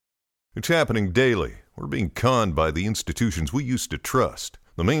It's happening daily. We're being conned by the institutions we used to trust.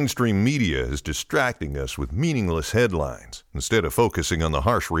 The mainstream media is distracting us with meaningless headlines instead of focusing on the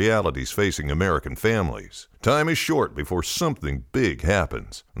harsh realities facing American families. Time is short before something big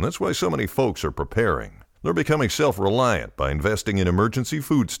happens, and that's why so many folks are preparing. They're becoming self-reliant by investing in emergency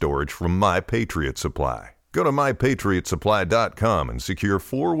food storage from My Patriot Supply. Go to MyPatriotSupply.com and secure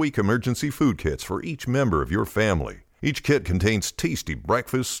 4-week emergency food kits for each member of your family. Each kit contains tasty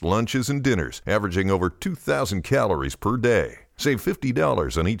breakfasts, lunches, and dinners, averaging over 2,000 calories per day. Save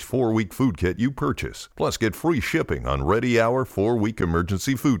 $50 on each 4-week food kit you purchase. Plus, get free shipping on Ready Hour 4-week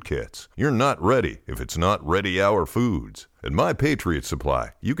emergency food kits. You're not ready if it's not Ready Hour Foods. At My Patriot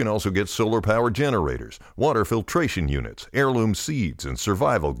Supply, you can also get solar power generators, water filtration units, heirloom seeds, and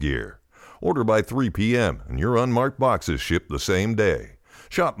survival gear. Order by 3 p.m. and your unmarked boxes ship the same day.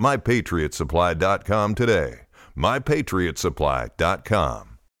 Shop MyPatriotSupply.com today.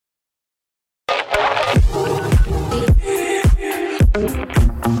 MyPatriotSupply.com.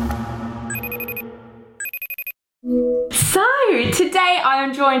 So, today I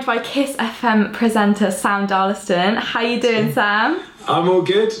am joined by Kiss FM presenter Sam Darlaston. How you doing, Sam? I'm all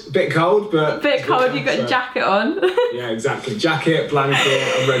good. Bit cold, but... Bit cold, you've got a jacket on. Yeah, exactly. Jacket,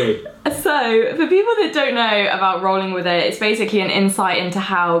 blanket, I'm ready. So, for people that don't know about Rolling With It, it's basically an insight into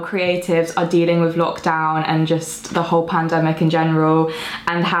how creatives are dealing with lockdown and just the whole pandemic in general,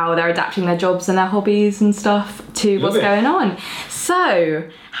 and how they're adapting their jobs and their hobbies and stuff to what's going on. So,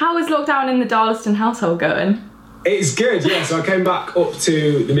 how is lockdown in the Darlaston household going? It's good, yeah. So I came back up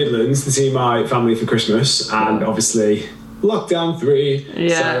to the Midlands to see my family for Christmas, and obviously lockdown 3.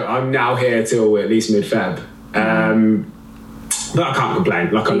 Yeah. So I'm now here till at least mid-Feb. But I can't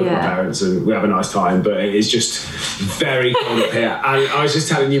complain. Like, I love my parents and we have a nice time, but it is just very cold up here. And I was just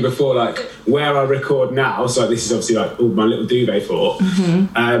telling you before, like, where I record now, so this is obviously like my little duvet fort.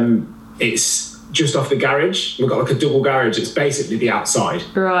 It's just off the garage. We've got like a double garage. It's basically the outside.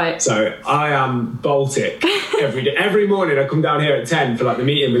 Right. So I am Baltic every day. Every morning I come down here at 10 for like the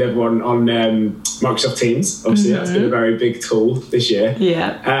meeting with everyone on Microsoft Teams. Obviously that's been a very big tool this year.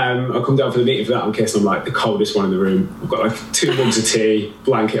 Yeah. I come down for the meeting for that on Kiss. I'm like the coldest one in the room. I've got like 2 mugs of tea,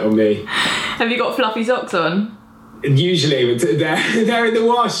 blanket on me. Have you got fluffy socks on? Usually they're in the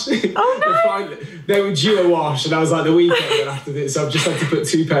wash. Oh no! They were due a wash, and I was like the weekend after this, so I've just had to put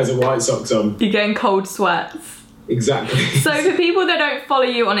 2 pairs of white socks on. You're getting cold sweats. Exactly. So for people that don't follow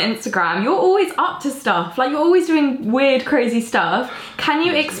you on Instagram, you're always up to stuff. Like, you're always doing weird, crazy stuff. Can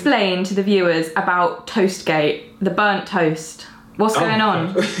you explain to the viewers about Toastgate, the burnt toast? What's going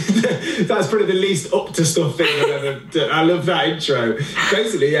on? That's probably the least up to stuff thing I've ever done. I love that intro.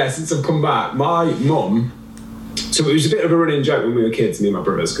 Basically, yeah, since I've come back, my mum... So it was a bit of a running joke when we were kids, me and my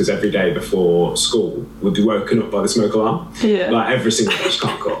brothers, because every day before school we'd be woken up by the smoke alarm. Yeah. Like every single day. She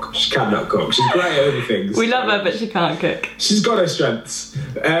can't cook. She cannot cook. She's great at other things. We love her, but she can't cook. She's got her strengths.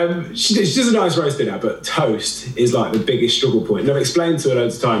 She does a nice roast dinner, but toast is like the biggest struggle point. And I've explained to her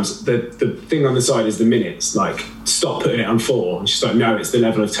loads of times, the thing on the side is the minutes, like stop putting it on 4. And she's like, no, it's the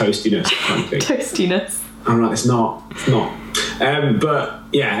level of toastiness kind of thing. Toastiness. I'm like, it's not. But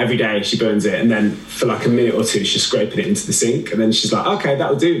yeah, every day she burns it, and then for like a minute or 2 she's scraping it into the sink, and then she's like, okay,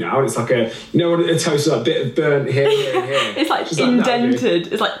 that'll do now. And it's like a toast, like a bit of burnt here and here. It's like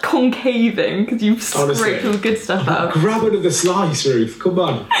indented. It's like concaving because you've scraped all the good stuff out. Grab another slice, Ruth. Come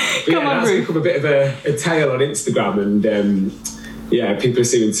on. That's Ruth. Become a bit of a tale on Instagram, and people are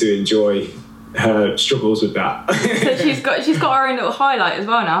seeming to enjoy her struggles with that. So she's got her own little highlight as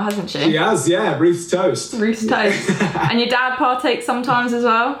well now, hasn't she? She has, yeah. Ruth's toast. And your dad partakes sometimes as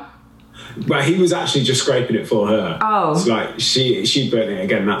well? Well, he was actually just scraping it for her. Oh. So like she burnt it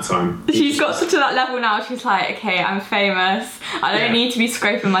again that time. She's got to that level now. She's like, okay, I'm famous. I don't need to be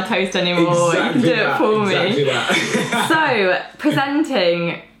scraping my toast anymore. Exactly, you can do it for me. So,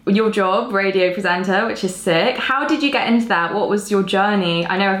 presenting your job, radio presenter, which is sick. How did you get into that? What was your journey?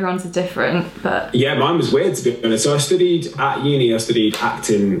 I know everyone's different, but... Yeah, mine was weird, to be honest. So I studied at uni,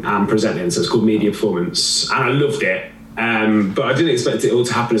 acting and presenting, so it's called media performance, and I loved it. But I didn't expect it all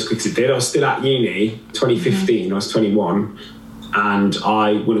to happen as quick as it did. I was still at uni, 2015, I was 21, and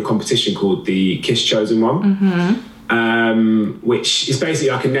I won a competition called the Kiss Chosen One, which is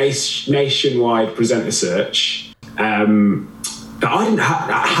basically like a nationwide presenter search. But I didn't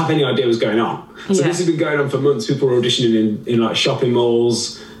have any idea what was going on. So this has been going on for months. People were auditioning in like shopping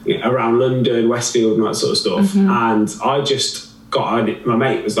malls around London, Westfield and that sort of stuff. And I just my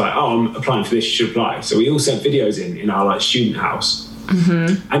mate was like, oh, I'm applying for this, you should apply. So we all sent videos in our like student house.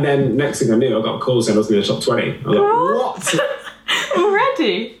 And then next thing I knew, I got a call saying I was in the top 20. I was like, what?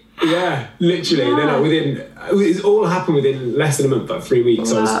 Already? Yeah, literally. Wow. Then it all happened within less than a month, like 3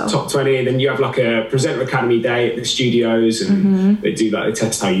 weeks. Wow. I was top 20, and then you have like a presenter academy day at the studios, and they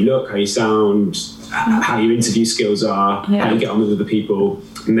test how you look, how you sound, how your interview skills are, how you get on with other people.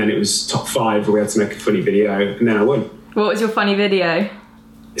 And then it was top 5 where we had to make a funny video, and then I won. What was your funny video?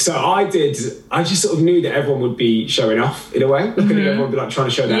 So I just sort of knew that everyone would be showing off in a way. Like I knew everyone would be like trying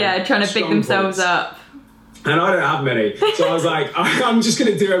to show their trying to big themselves up. And I don't have many. So I was like, I'm just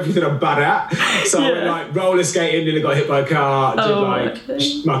going to do everything I'm bad at. So I went like roller skating, nearly got hit by a car, did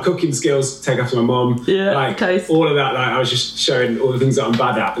like my cooking skills, take after my mum. Yeah, like all of that. Like I was just showing all the things that I'm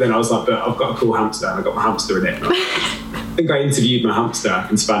bad at. But then I was like, but I've got a cool hamster, and I got my hamster in it. I think I interviewed my hamster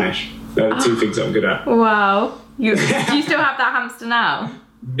in Spanish. They're the 2 things that I'm good at. Wow. Do you still have that hamster now?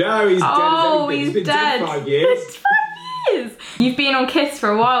 No, he's dead. Oh, He's been dead 5 years. It's 5 years. You've been on Kiss for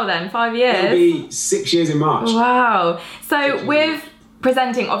a while then, 5 years. It'll be 6 years in March. Wow. So with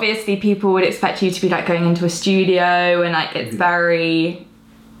presenting, obviously people would expect you to be like going into a studio and like it's very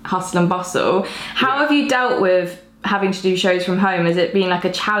hustle and bustle. How have you dealt with having to do shows from home? Has it been like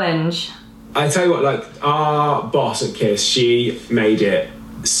a challenge? I tell you what, like our boss at Kiss, she made it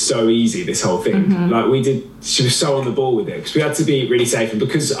so easy, this whole thing. Like she was so on the ball with it, because we had to be really safe, and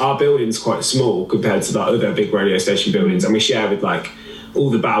because our building's quite small compared to the other big radio station buildings, and we share with like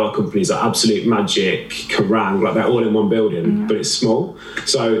all the Bauer companies like Absolute Magic, Kerrang, like they're all in one building, but it's small,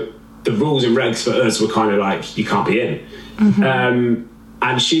 so the rules and regs for us were kind of like you can't be in.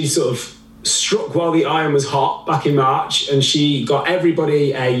 And she sort of struck while the iron was hot back in March, and she got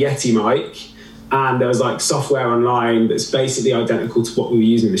everybody a Yeti mic. And there was like software online that's basically identical to what we were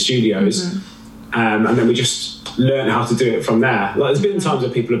using in the studios. And then we just learned how to do it from there. Like there's been times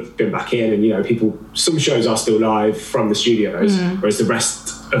where people have been back in, and some shows are still live from the studios, whereas the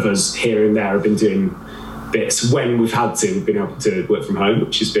rest of us here and there have been doing bits when we've had to. We've been able to work from home,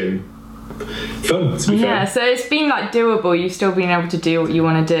 which has been fun, to be fair. So it's been like doable. You've still been able to do what you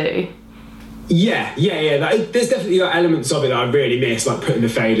want to do. Yeah. Like, there's definitely like elements of it that I really miss, like putting the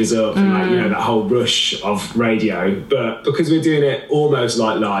faders up and like that whole rush of radio. But because we're doing it almost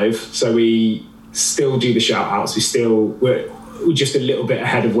like live, so we still do the shout outs. We're just a little bit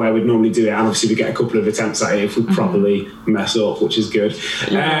ahead of where we'd normally do it, and obviously we get a couple of attempts at it if we properly mess up, which is good.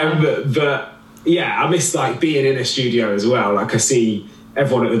 But yeah, I miss like being in a studio as well. Like I see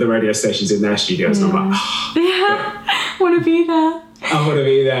everyone at the radio stations in their studios, and I'm like, want to be there. I want to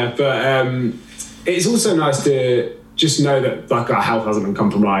be there, but it's also nice to just know that like our health hasn't been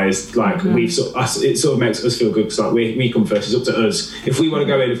compromised. Like it sort of makes us feel good, because like we come first. It's up to us. If we want to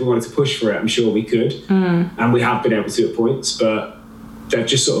go in, if we wanted to push for it, I'm sure we could, and we have been able to at points. But they've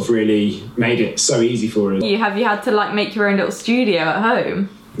just sort of really made it so easy for us. Have you had to like make your own little studio at home?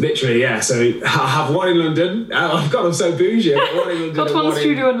 Literally, yeah. So I have one in London. I'm so bougie. I've got one in London. Got one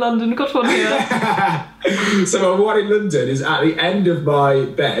studio in London. Got one here. So my one in London is at the end of my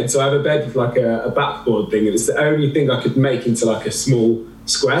bed. So I have a bed with like a backboard thing, and it's the only thing I could make into like a small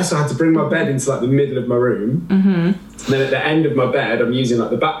square. So I had to bring my bed into like the middle of my room. And then at the end of my bed, I'm using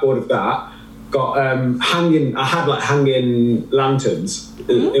like the backboard of that. Got I had like hanging lanterns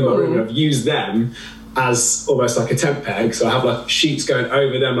in my room, and I've used them as almost like a tent peg. So I have like sheets going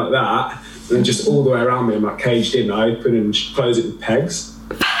over them like that, and then just all the way around me I'm like caged in. I open and close it with pegs.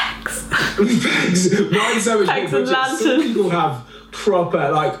 Pegs. Mine's so much pegs more and budget. lanterns. Some people have proper,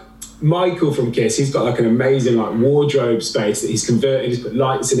 like Michael from Kiss, he's got like an amazing like wardrobe space that he's converted, he's put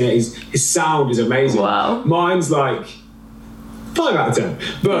lights in it, his sound is amazing. Wow. Mine's like 5 out of 10,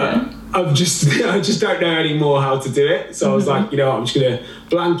 but I just don't know anymore how to do it. So I was like, I'm just gonna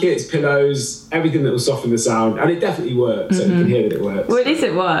blankets, pillows, everything that will soften the sound, and it definitely works. So you can hear that it works. Well, at least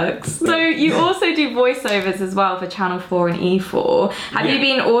it works. So you also do voiceovers as well for Channel 4 and E4. Have you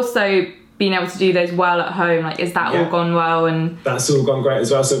been able to do those well at home? Like, is that all gone well? And that's all gone great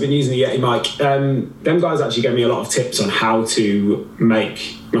as well. So I've been using the Yeti mic. Them guys actually gave me a lot of tips on how to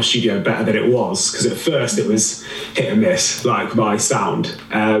make my studio better than it was, because at first it was hit and miss, like my sound.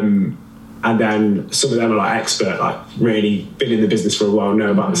 And then some of them are like expert, like really been in the business for a while,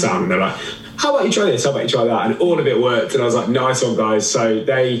 know about the sound, and they're like, how about you try this, how about you try that? And all of it worked, and I was like, nice one, guys. So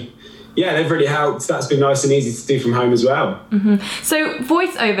they've really helped. That's been nice and easy to do from home as well. So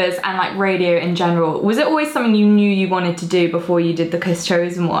voiceovers and like radio in general, was it always something you knew you wanted to do before you did the Kiss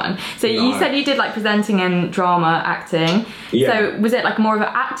Chosen one? So you said you did like presenting and drama acting. So was it like more of an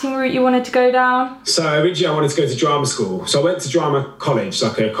acting route you wanted to go down? So originally I wanted to go to drama school. So I went to drama college,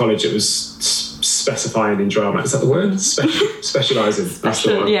 like a college that was specifying in drama. Is that the word? Specialising. That's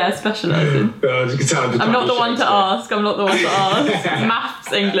the one. Yeah, specialising. You can tell I'm not the one to ask.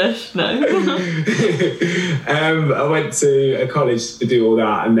 Maths, English, no. I went to a college to do all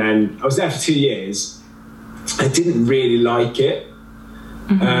that, and then I was there for 2 years. I didn't really like it.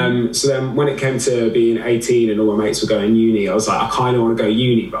 So then when it came to being 18 and all my mates were going uni, I was like, I kind of want to go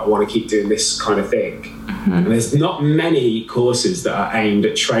uni, but I want to keep doing this kind of thing. And there's not many courses that are aimed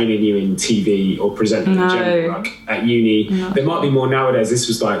at training you in TV or presenting in general, like at uni. There might be more nowadays. This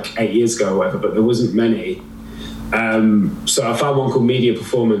was like 8 years ago or whatever, but there wasn't many. So I found one called Media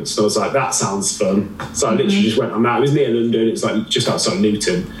Performance, and I was like, that sounds fun. So I literally just went on that. It was near London. It's like just outside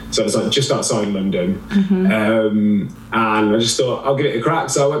Luton. So it was like just outside London. And I just thought, I'll give it a crack.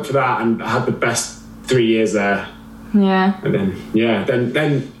 So I went for that, and I had the best 3 years there. Yeah. And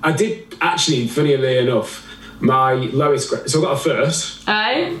then I did actually, funnily enough, my lowest grade. So I got a first.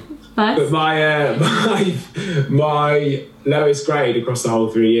 Aye, nice. But my lowest grade across the whole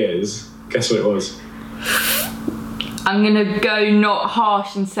 3 years, guess what it was? I'm gonna go not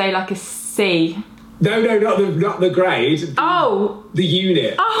harsh and say like a C. No, not the grade. The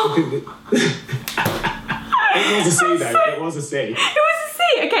unit. Oh. It was a C though. It was a C. It was a C.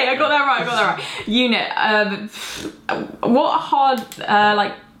 Okay, I got that right. Unit. What hard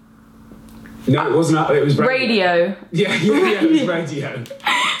like? No, it wasn't. It was radio. Yeah, it was radio.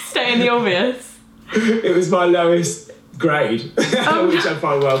 Stating the obvious. It was my lowest grade, which I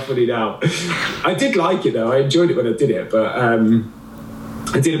find well funny now. I did like it though. I enjoyed it when I did it, but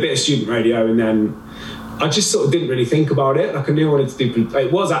I did a bit of student radio, and then I just sort of didn't really think about it. Like I knew I wanted to do.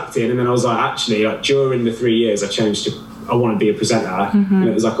 It was acting, and then I was like, actually, like during the 3 years, I changed to I want to be a presenter, and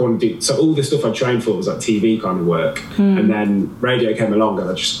it was like I want to do. So all the stuff I trained for was like TV kind of work, and then radio came along, and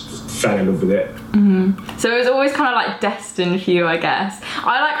I just fell in love with it. So it was always kind of like destined for you, I guess.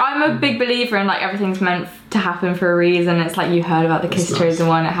 I'm a big believer in like everything's meant to happen for a reason. It's like you heard about the Kiss Chosen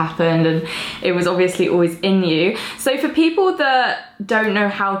One, it happened, and it was obviously always in you. So for people that don't know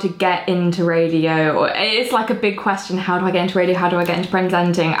how to get into radio, or it's like a big question, how do I get into radio, how do I get into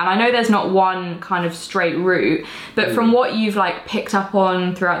presenting? And I know there's not one kind of straight route, but from what you've like picked up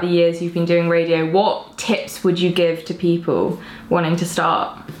on throughout the years you've been doing radio, what tips would you give to people wanting to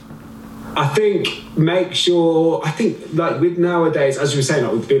start? I think like with nowadays, as you were saying,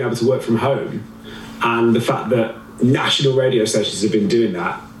 like with being able to work from home and the fact that national radio stations have been doing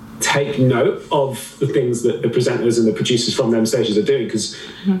that, take note of the things that the presenters and the producers from them stations are doing, because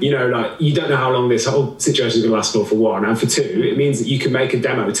you know, like you don't know how long this whole situation is going to last for one, and for two, it means that you can make a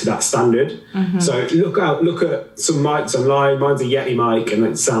demo to that standard. So look at some mics online. Mine's a Yeti mic, and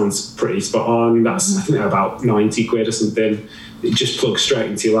it sounds pretty spot on. That's I think they're about 90 quid or something. It just plugs straight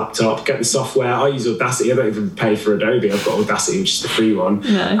into your laptop. Get the software. I use Audacity. I don't even pay for Adobe. I've got Audacity, which is the free one.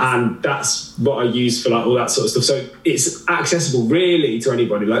 Nice. And that's what I use for like all that sort of stuff. So it's accessible really to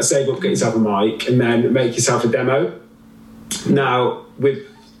anybody. Like save up, get yourself a mic, and then make yourself a demo. Now with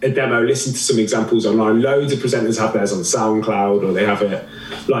a demo, listen to some examples online. Loads of presenters have theirs on SoundCloud, or they have it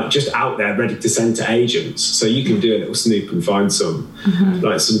like just out there ready to send to agents. So you can do a little snoop and find some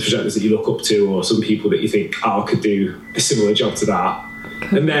like some presenters that you look up to, or some people that you think, I could do a similar job to that.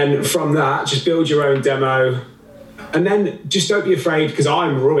 And then from that, just build your own demo. And then just don't be afraid, because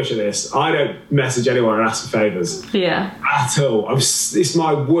I'm rubbish at this. I don't message anyone and ask for favours. Yeah. At all. It's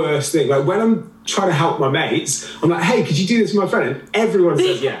my worst thing. Like when I'm trying to help my mates, I'm like, hey, could you do this for my friend? And everyone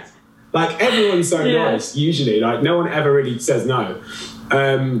says yes. Like everyone's so nice, usually. Like no one ever really says no.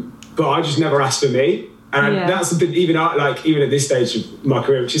 But I just never ask for me. And that's the thing, even at this stage of my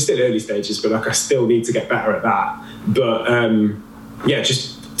career, which is still early stages, but like I still need to get better at that. But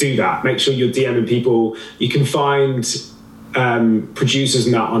just do that. Make sure you're DMing people. You can find producers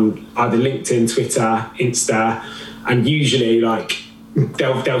and that on either LinkedIn, Twitter, Insta, and usually like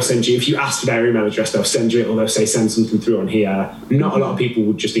they'll send you, if you ask for their email address, they'll send you it, or they'll say send something through on here. Not a lot of people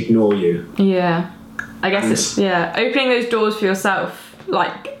would just ignore you. Yeah, I guess it's opening those doors for yourself,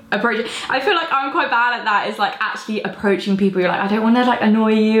 like approaching. I feel like I'm quite bad at that. Is like actually approaching people. You're like, I don't want to like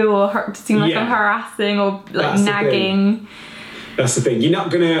annoy you or seem like I'm harassing or like nagging. That's the thing. You're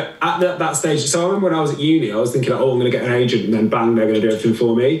not going to, at that stage, so I remember when I was at uni, I was thinking, like, I'm going to get an agent, and then bang, they're going to do everything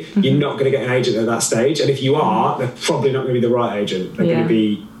for me. You're not going to get an agent at that stage. And if you are, they're probably not going to be the right agent. They're going to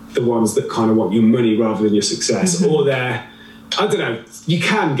be the ones that kind of want your money rather than your success. Or they're, I don't know, you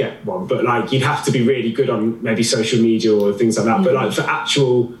can get one, but like you'd have to be really good on maybe social media or things like that. But like for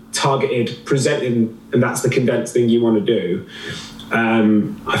actual targeted presenting, and that's the condensed thing you want to do,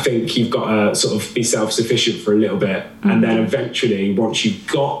 I think you've got to sort of be self-sufficient for a little bit, and then eventually, once you've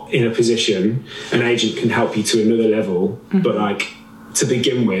got in a position, an agent can help you to another level. But like to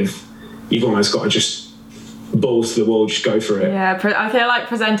begin with, you've almost got to just balls to the wall, just go for it. Yeah, I feel like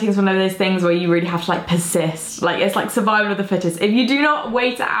presenting is one of those things where you really have to like persist. Like it's like survival of the fittest. If you do not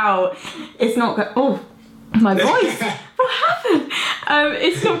wait it out, it's not going. Oh, my voice! What happened?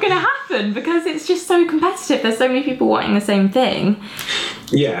 It's not going to happen because it's just so competitive. There's so many people wanting the same thing.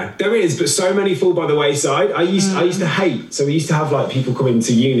 Yeah, there is, but so many fall by the wayside. I used to hate. So we used to have like people come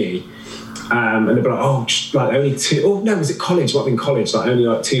into uni. And they'd be like, oh, like only two, oh no, was it college? Might have been college, like only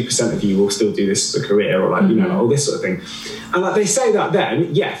like 2% of you will still do this as a career, or like, you know, like all this sort of thing. And like they say that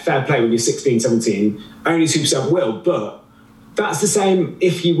then, yeah, fair play when you're 16, 17, only 2% will, but that's the same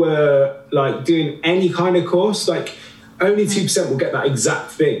if you were like doing any kind of course, like only 2% will get that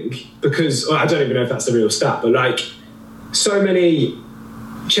exact thing because, well, I don't even know if that's the real stat, but like so many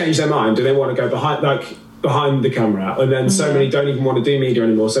change their mind and they want to go behind the camera, and then so many don't even want to do media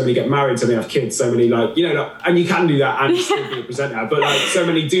anymore. So many get married, so many have kids, so many like, you know, like, and you can do that and still be a presenter, but like so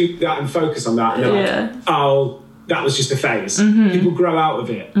many do that and focus on that and they're like, oh, that was just a phase. People grow out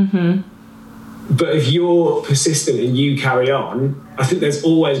of it. But if you're persistent and you carry on, I think there's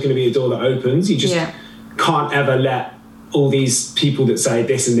always going to be a door that opens. You just can't ever let all these people that say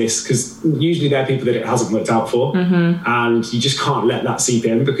this and this, because usually they're people that it hasn't worked out for, and you just can't let that seep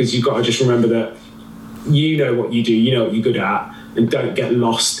in, because you've got to just remember that you know what you do, you know what you're good at, and don't get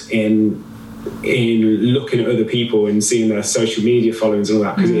lost in looking at other people and seeing their social media followings and all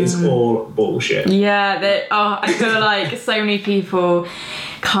that, because it is all bullshit. Yeah, I feel like so many people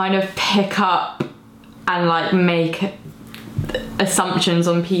kind of pick up and like make assumptions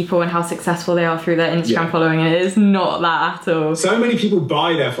on people and how successful they are through their Instagram following, and it is not that at all. So many people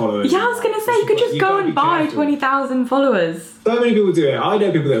buy their followers. Yeah, I was going to say, you could just go and buy 20,000 followers. So many people do it. I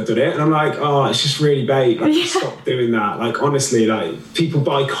know people that have done it, and I'm like, oh, it's just really bait. Like, stop doing that. Like, honestly, like, people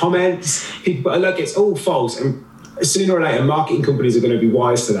buy comments. People, like, it's all false. And sooner or later, marketing companies are going to be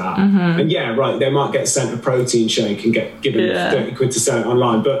wise to that. And yeah, right, they might get sent a protein shake and get given 30 quid to sell it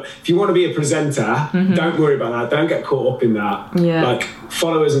online. But if you want to be a presenter, don't worry about that. Don't get caught up in that. Like,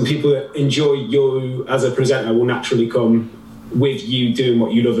 followers and people that enjoy you as a presenter will naturally come with you doing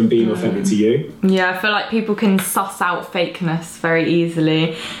what you love and being authentic to you. Yeah, I feel like people can suss out fakeness very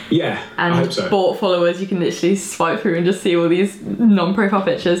easily. Yeah, and I hope so. Bought followers, you can literally swipe through and just see all these non-profile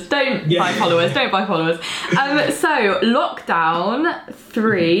pictures. Don't buy followers, don't buy followers. So, lockdown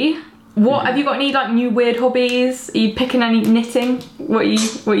 3. What have you got? Any like new weird hobbies? Are you picking any knitting? What are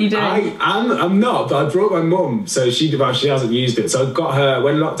you doing? I'm not, but I brought my mum, so she hasn't used it. So I got her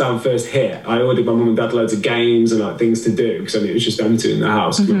when lockdown first hit. I ordered my mum and dad loads of games and like things to do, because I mean it was just them two in the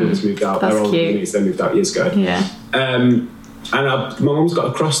house. My mum's moved out. That's cute. They moved out years ago. Yeah. And my mum's got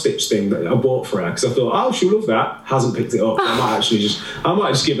a cross stitch thing that I bought for her, because I thought, oh, she'll love that. Hasn't picked it up. I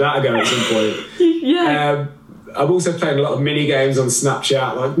might just give that a go at some point. Yeah. I'm also playing a lot of mini games on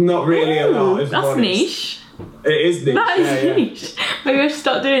Snapchat, like not really a lot. That's niche. It is niche. That is niche. Maybe I should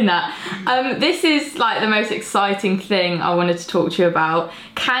start doing that. This is like the most exciting thing I wanted to talk to you about.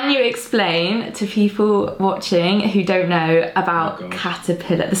 Can you explain to people watching who don't know about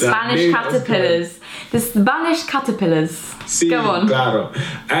caterpillar, the Spanish caterpillars? The Spanish caterpillars. Sí, go on. Claro.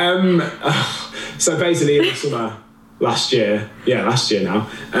 So basically in the summer last year now,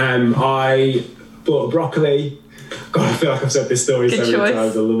 I bought a broccoli. God, I feel like I've said this story so many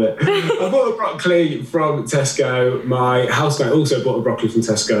times, I love it. I bought a broccoli from Tesco. My housemate also bought a broccoli from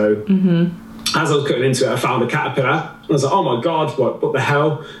Tesco. As I was cutting into it, I found a caterpillar. I was like, oh my God, what the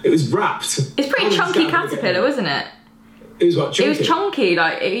hell? It was wrapped. It's pretty chunky caterpillar, wasn't it? It was what, chunky? It was chunky,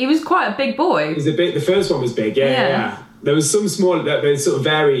 like, he was quite a big boy. It was the first one was big, yeah. There was some small, they sort of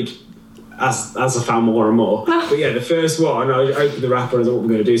varied as I found more and more. But yeah, the first one, I opened the wrapper and I was like, what am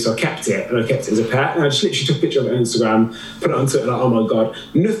I going to do? So I kept it, and I kept it as a pet, and I just literally took a picture of it on Instagram, put it onto it, like, oh my God.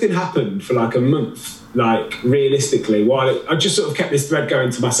 Nothing happened for like a month, like realistically, while I just sort of kept this thread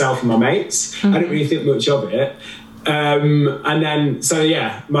going to myself and my mates. I didn't really think much of it. And then, so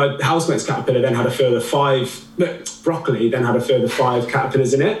yeah, my housemate's caterpillar then had a further 5, broccoli then had a further 5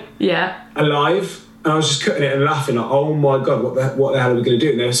 caterpillars in it. Yeah. Alive. And I was just cutting it and laughing, like, oh my God, what the hell are we going to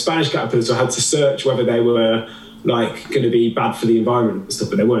do? And they were Spanish caterpillars, so I had to search whether they were like going to be bad for the environment and stuff,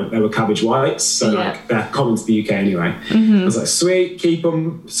 but they weren't. They were cabbage whites, so like they're common to the UK anyway. I was like, sweet, keep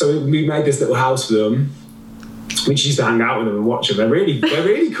them. So we made this little house for them. We just used to hang out with them and watch them. They're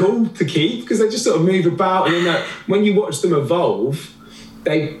really cool to keep, because they just sort of move about, and then when you watch them evolve,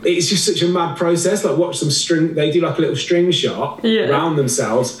 it's just such a mad process. Like, watch them they do like a little string shot around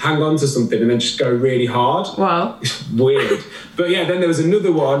themselves, hang on to something, and then just go really hard. Wow. It's weird. But yeah, then there was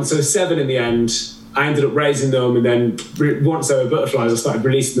another one, so 7 in the end. I ended up raising them, and then once they were butterflies, I started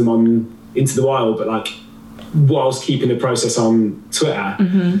releasing them into the wild, but like whilst keeping the process on Twitter,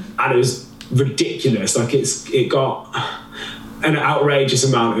 and it was ridiculous. Like it got an outrageous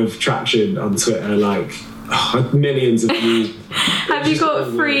amount of traction on Twitter, like millions of views. Have you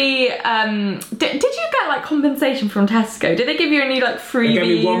got free? Did you get like compensation from Tesco? Did they give you any like freebies?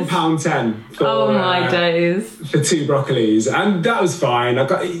 They gave me £1.10 for, oh my days, for 2 broccolis, and that was fine. I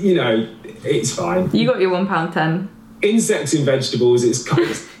got, it's fine. You got your £1.10. Insects in vegetables, it's kind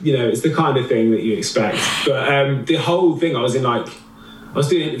of, it's the kind of thing that you expect. But the whole thing, I was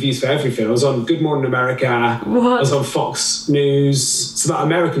doing interviews for everything. I was on Good Morning America. What? I was on Fox News. So that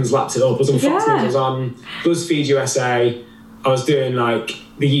Americans lapped it up. I was on Fox News. I was on BuzzFeed USA. I was doing like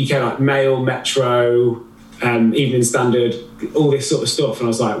the UK, like Mail, Metro, Evening Standard, all this sort of stuff. And I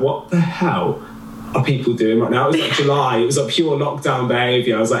was like, what the hell are people doing right now? It was like July. It was like pure lockdown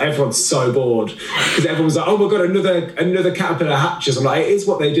behaviour. I was like, everyone's so bored because everyone was like, oh my god, another caterpillar hatches. I'm like, it is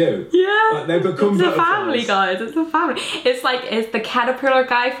what they do. Yeah, like, they become it's a family, guys. It's a family. It's like it's the caterpillar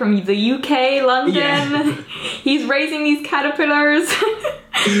guy from the UK, London. Yeah. He's raising these caterpillars.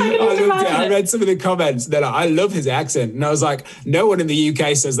 I loved it. I read some of the comments. They're like, I love his accent, and I was like, no one in the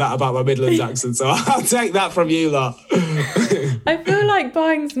UK says that about my Midlands accent, so I'll take that from you lot. I feel like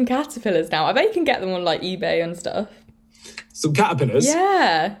buying some caterpillars now. I bet you can get them on like eBay and stuff. Some caterpillars?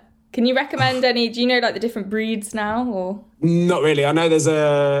 Yeah. Can you recommend any? Do you know like the different breeds now, or? Not really. I know there's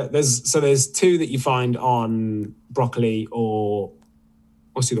 2 that you find on broccoli or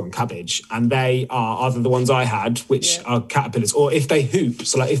what's the other one? Cabbage, and they are either the ones I had, which are caterpillars, or if they hoop,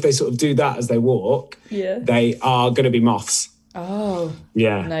 so like if they sort of do that as they walk, they are going to be moths. Oh.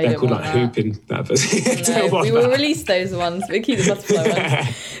 Yeah, no, they're called like hooping. No, we will release those ones, but keep the butterfly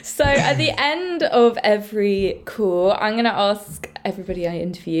ones. So at the end of every call, I'm going to ask everybody I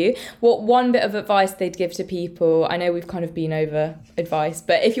interview what one bit of advice they'd give to people. I know we've kind of been over advice,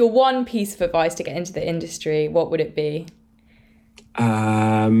 but if you're one piece of advice to get into the industry, what would it be?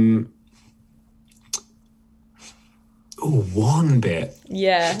 One bit.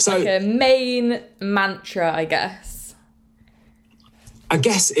 Yeah, so like a main mantra, I guess. I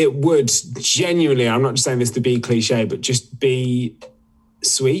guess it would genuinely, I'm not just saying this to be cliche, but just be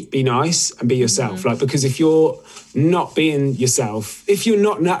sweet, be nice, and be yourself. Like, because if you're not being yourself, if you're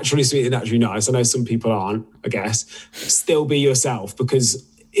not naturally sweet and naturally nice, I know some people aren't, I guess, still be yourself, because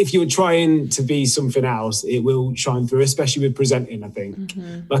if you're trying to be something else, it will shine through, especially with presenting, I think.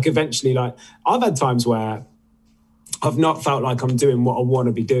 Like eventually, like I've had times where I've not felt like I'm doing what I want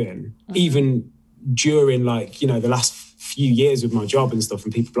to be doing, even during like, the last few years with my job and stuff,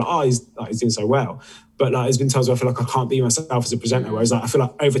 and people are like, he's doing so well. But like, there's been times where I feel like I can't be myself as a presenter, whereas like, I feel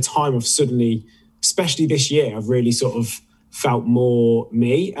like over time I've suddenly, especially this year, I've really sort of felt more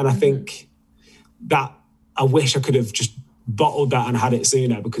me. And I think that I wish I could have just bottled that and had it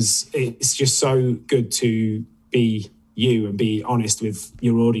sooner, because it's just so good to be you and be honest with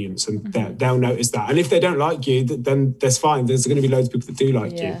your audience, and they'll notice that. And if they don't like you, then that's fine. There's going to be loads of people that do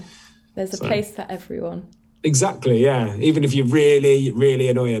like you. There's a place for everyone. Exactly, yeah. Even if you're really, really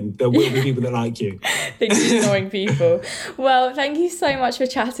annoying, there will be people that like you. They're annoying people. Well, thank you so much for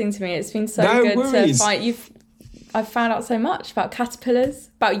chatting to me. It's been so good to find. I've found out so much about caterpillars,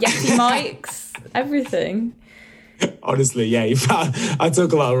 about Yeti mics, everything. Honestly, yeah, I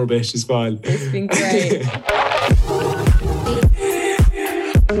talk a lot of rubbish. It's fine. It's been great.